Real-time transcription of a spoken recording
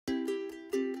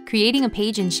Creating a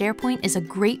page in SharePoint is a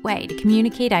great way to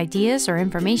communicate ideas or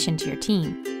information to your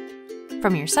team.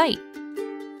 From your site,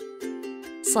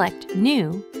 select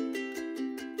New,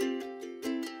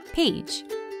 Page.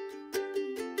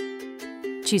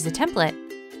 Choose a template,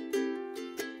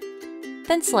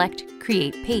 then select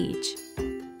Create Page.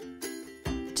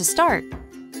 To start,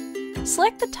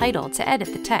 select the title to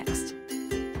edit the text.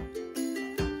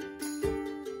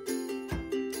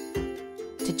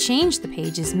 To change the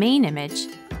page's main image,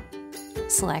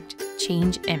 select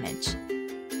Change Image.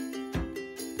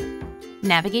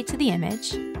 Navigate to the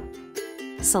image,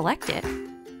 select it,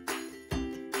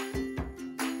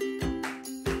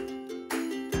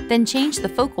 then change the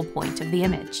focal point of the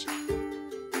image.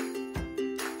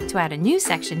 To add a new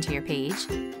section to your page,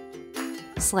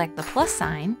 select the plus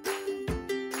sign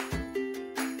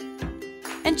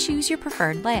and choose your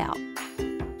preferred layout.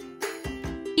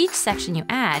 Each section you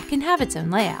add can have its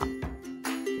own layout.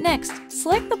 Next,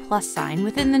 select the plus sign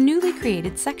within the newly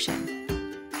created section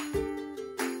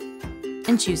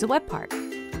and choose a web part.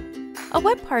 A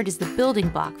web part is the building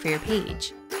block for your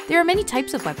page. There are many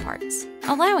types of web parts,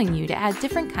 allowing you to add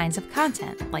different kinds of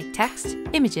content like text,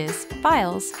 images,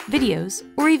 files, videos,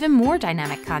 or even more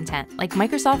dynamic content like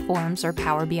Microsoft Forms or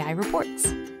Power BI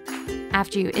reports.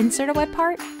 After you insert a web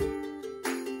part,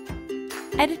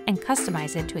 edit and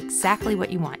customize it to exactly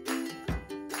what you want.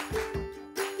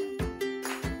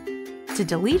 To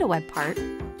delete a web part,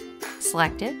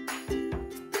 select it,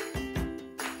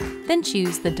 then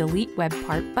choose the Delete Web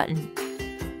Part button.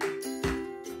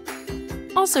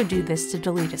 Also do this to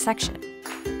delete a section.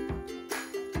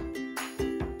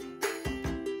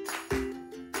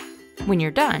 When you're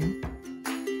done,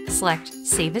 select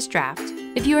Save as Draft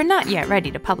if you are not yet ready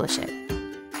to publish it.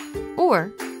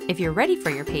 Or, if you're ready for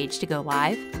your page to go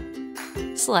live,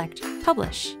 select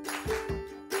Publish.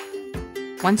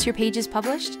 Once your page is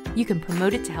published, you can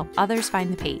promote it to help others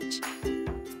find the page.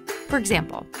 For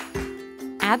example,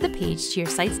 add the page to your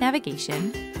site's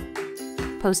navigation,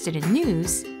 post it in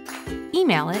News,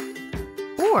 email it,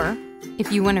 or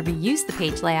if you want to reuse the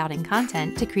page layout and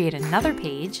content to create another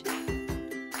page,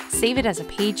 save it as a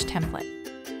page template.